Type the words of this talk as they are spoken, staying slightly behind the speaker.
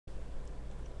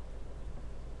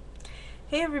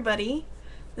Hey everybody,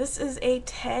 this is a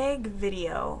tag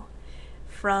video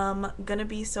from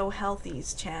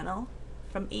gonnabesohealthy's channel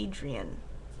from Adrian.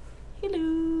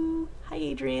 Hello! Hi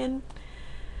Adrian.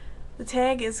 The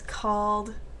tag is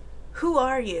called Who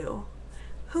Are You?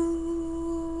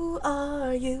 Who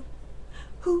are you?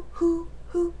 Who?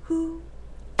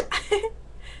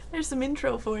 There's some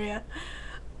intro for you.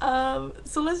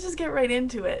 So let's just get right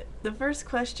into it. The first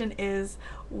question is,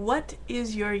 what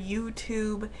is your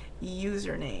YouTube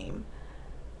username?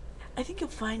 I think you'll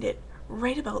find it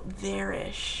right about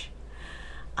there-ish.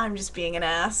 I'm just being an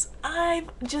ass. I've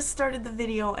just started the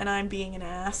video and I'm being an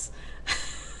ass.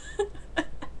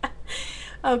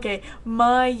 Okay,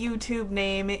 my YouTube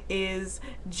name is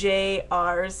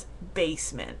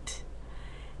JAYARESBasement.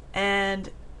 And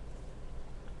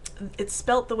it's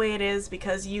spelt the way it is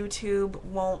because YouTube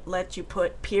won't let you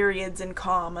put periods and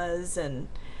commas and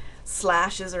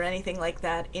slashes or anything like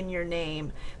that in your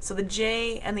name. So the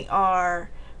J and the R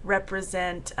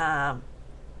represent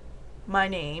my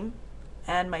name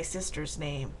and my sister's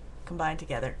name combined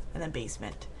together, and then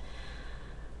basement.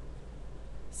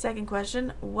 Second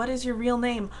question, what is your real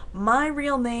name? My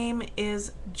real name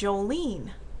is Jolene.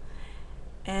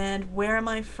 And where am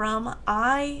I from?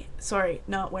 Sorry,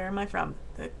 not where am I from.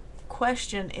 The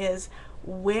question is,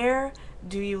 where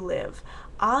do you live?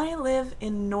 I live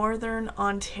in Northern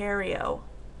Ontario.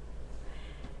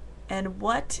 And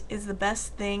what is the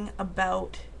best thing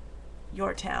about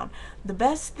your town? The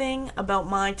best thing about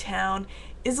my town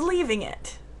is leaving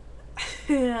it.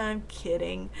 I'm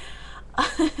kidding.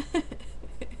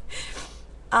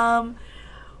 One of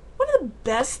the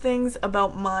best things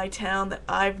about my town that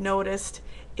I've noticed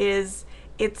is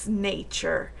its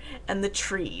nature and the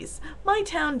trees. My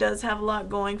town does have a lot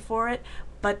going for it,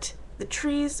 but the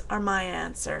trees are my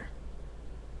answer.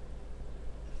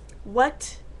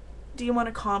 What do you want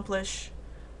to accomplish?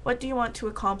 What do you want to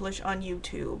accomplish on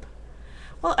YouTube?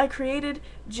 Well, I created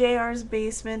JR's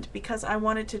Basement because I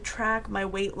wanted to track my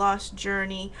weight loss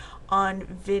journey on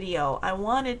video. I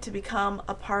wanted to become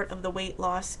a part of the weight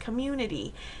loss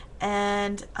community.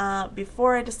 And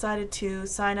before I decided to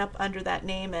sign up under that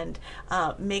name and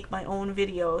make my own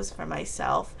videos for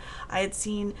myself, I had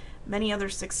seen many other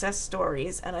success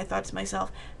stories, and I thought to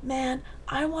myself, man,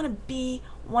 I want to be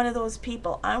one of those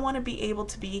people. I want to be able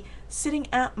to be sitting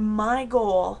at my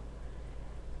goal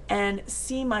and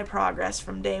see my progress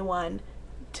from day one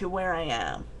to where I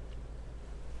am.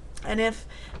 And if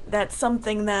that's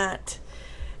something that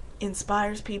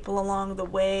inspires people along the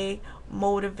way,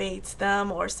 motivates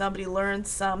them, or somebody learns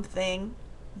something,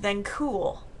 then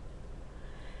cool.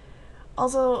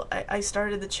 Also, I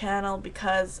started the channel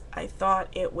because I thought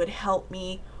it would help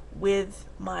me with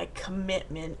my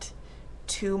commitment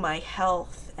to my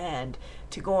health and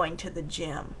to going to the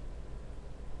gym.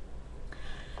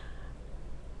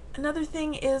 Another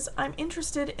thing is I'm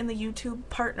interested in the YouTube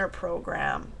Partner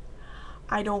Program.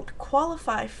 I don't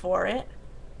qualify for it,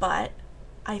 but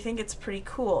I think it's pretty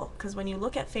cool because when you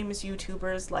look at famous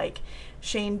YouTubers like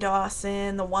Shane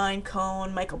Dawson, The Wine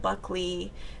Cone, Michael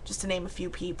Buckley, just to name a few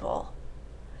people,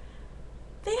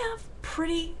 they have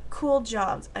pretty cool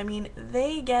jobs. I mean,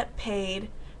 they get paid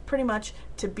pretty much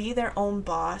to be their own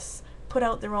boss, put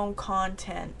out their own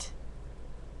content,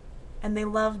 and they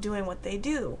love doing what they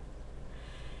do.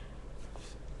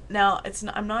 Now,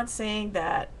 I'm not saying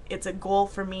that it's a goal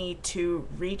for me to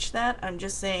reach that. I'm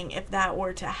just saying if that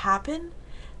were to happen,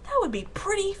 that would be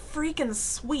pretty freaking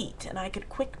sweet, and I could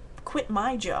quit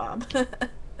my job.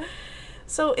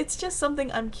 So it's just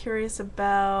something I'm curious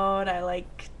about. I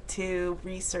like to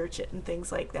research it and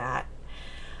things like that.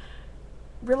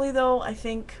 Really though, I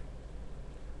think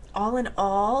all in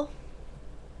all,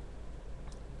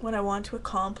 what I want to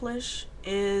accomplish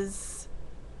is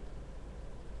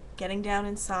getting down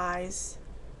in size,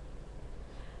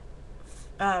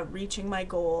 reaching my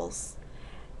goals,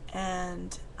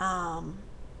 and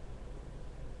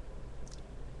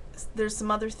there's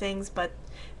some other things, but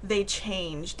they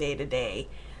change day to day.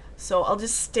 So I'll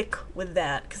just stick with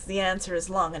that because the answer is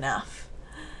long enough.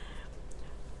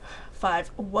 5.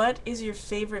 What is your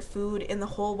favorite food in the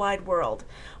whole wide world?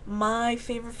 My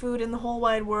favorite food in the whole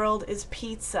wide world is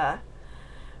pizza,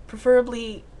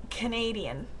 preferably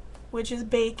Canadian, which is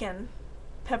bacon,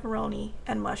 pepperoni,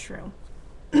 and mushroom.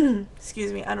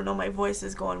 Excuse me, I don't know, my voice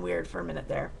is going weird for a minute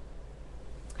there.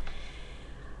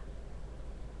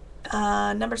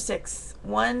 Number 6,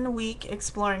 1 week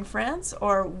exploring France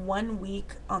or 1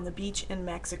 week on the beach in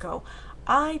Mexico.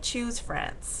 I choose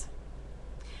France.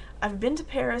 I've been to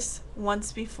Paris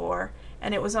once before,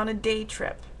 and it was on a day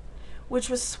trip, which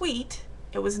was sweet.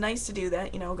 It was nice to do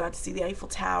that, you know, got to see the Eiffel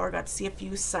Tower, got to see a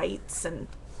few sights, and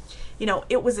you know,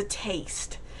 it was a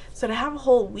taste. So to have a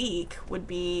whole week would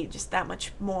be just that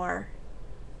much more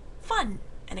fun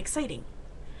and exciting.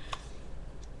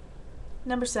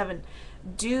 Number 7,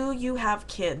 do you have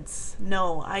kids?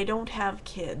 No, I don't have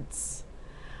kids.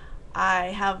 I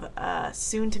have a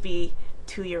soon-to-be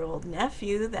 2-year-old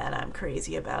nephew that I'm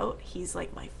crazy about. He's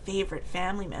like my favorite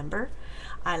family member.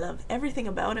 I love everything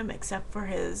about him except for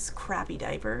his crappy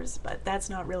diapers, but that's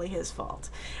not really his fault.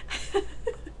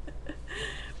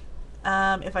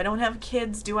 If I don't have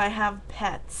kids, do I have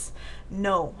pets?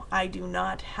 No, I do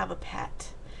not have a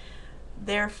pet.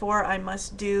 Therefore, I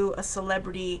must do a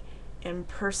celebrity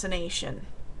impersonation.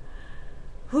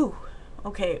 Whew.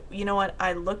 Okay, you know what?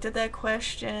 I looked at that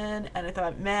question and I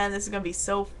thought, man, this is going to be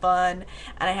so fun.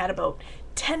 And I had about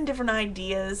 10 different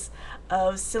ideas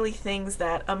of silly things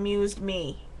that amused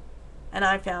me and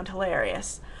I found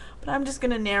hilarious. But I'm just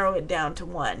going to narrow it down to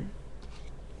one.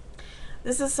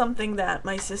 This is something that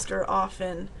my sister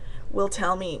often will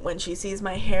tell me when she sees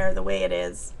my hair the way it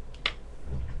is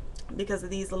because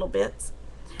of these little bits.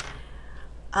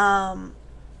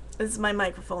 This is my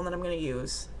microphone that I'm going to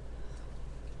use.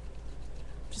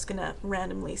 I'm just going to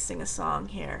randomly sing a song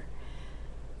here.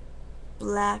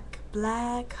 Black,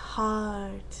 black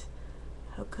heart,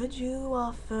 how could you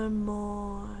offer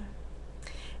more?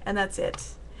 And that's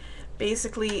it.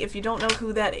 Basically, if you don't know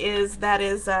who that is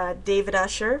David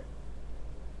Usher.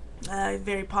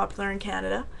 Very popular in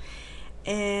Canada.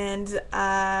 And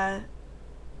my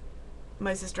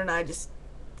sister and I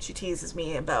she teases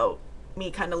me about me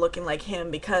kind of looking like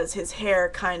him because his hair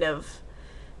kind of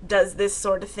does this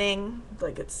sort of thing.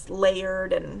 Like it's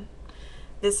layered and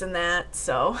this and that.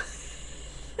 So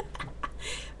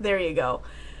there you go.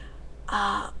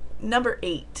 Number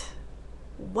 8.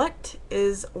 What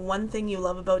is one thing you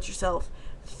love about yourself,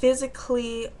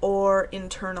 physically or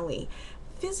internally?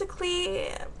 Physically,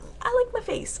 I like my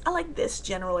face. I like this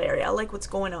general area. I like what's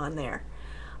going on there.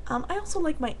 I also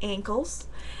like my ankles.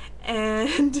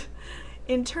 And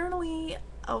internally,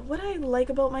 what I like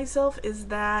about myself is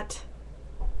that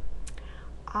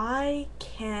I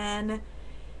can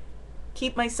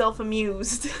keep myself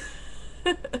amused.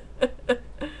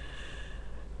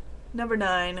 Number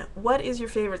 9, what is your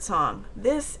favorite song?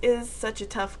 This is such a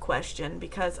tough question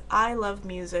because I love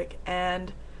music,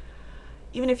 and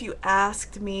even if you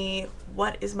asked me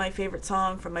what is my favorite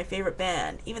song from my favorite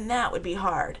band, even that would be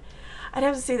hard. I'd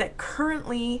have to say that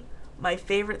currently my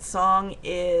favorite song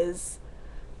is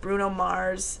Bruno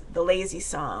Mars' The Lazy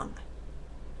Song.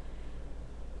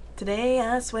 Today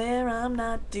I swear I'm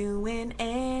not doing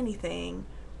anything.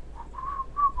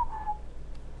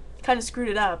 Kind of screwed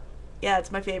it up. Yeah,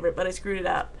 it's my favorite, but I screwed it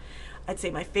up. I'd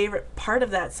say my favorite part of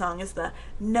that song is the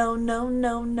no, no,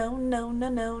 no, no, no, no,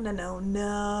 no, no, no,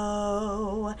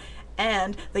 no.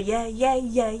 And the yeah, yeah,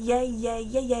 yeah, yeah, yeah,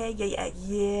 yeah, yeah, yeah, yeah,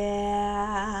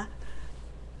 yeah.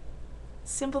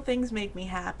 Simple things make me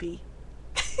happy.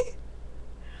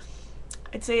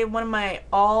 I'd say one of my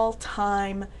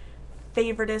all-time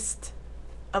favoritist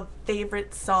of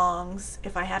favorite songs,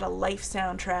 if I had a life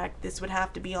soundtrack, this would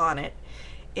have to be on it,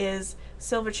 is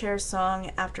Silverchair's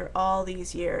song After All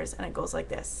These Years, and it goes like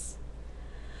this.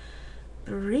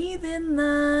 Breathe in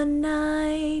the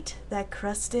night, that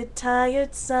crusted,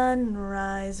 tired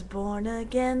sunrise, born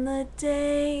again the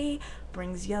day,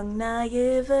 brings young naivety.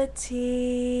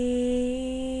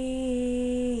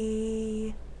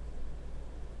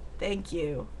 Thank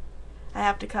you. I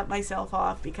have to cut myself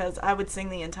off because I would sing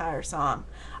the entire song.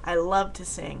 I love to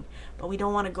sing, but we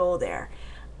don't want to go there.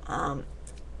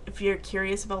 If you're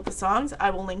curious about the songs, I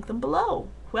will link them below.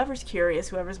 Whoever's curious,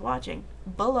 whoever's watching,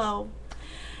 below.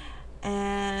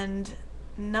 And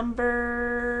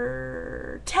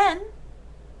number 10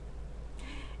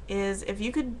 is if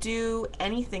you could do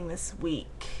anything this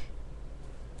week,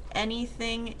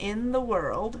 anything in the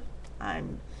world,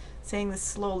 I'm saying this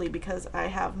slowly because I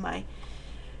have my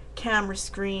camera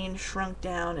screen shrunk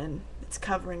down and it's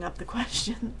covering up the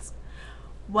questions.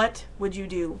 What would you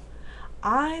do?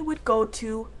 I would go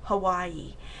to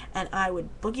Hawaii and I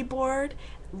would boogie board,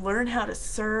 learn how to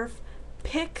surf,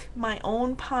 pick my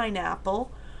own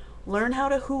pineapple, learn how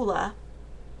to hula,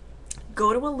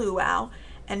 go to a luau,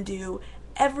 and do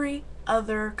every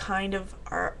other kind of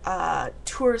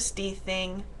touristy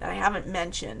thing that I haven't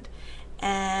mentioned.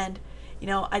 And, you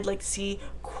know, I'd like to see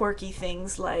quirky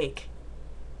things like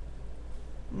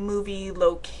movie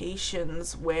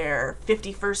locations where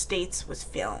 50 First Dates was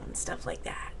filmed, stuff like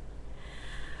that.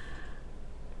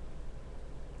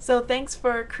 So thanks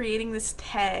for creating this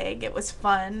tag. It was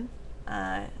fun.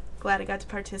 Glad I got to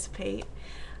participate.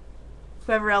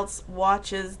 Whoever else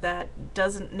watches that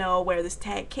doesn't know where this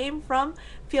tag came from,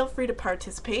 feel free to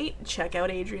participate. Check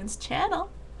out Adrian's channel.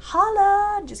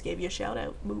 Holla! Just gave you a shout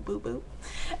out. Boo boo boo.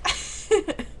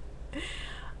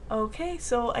 Okay,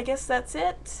 so I guess that's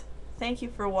it. Thank you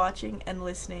for watching and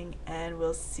listening, and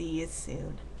we'll see you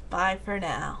soon. Bye for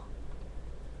now.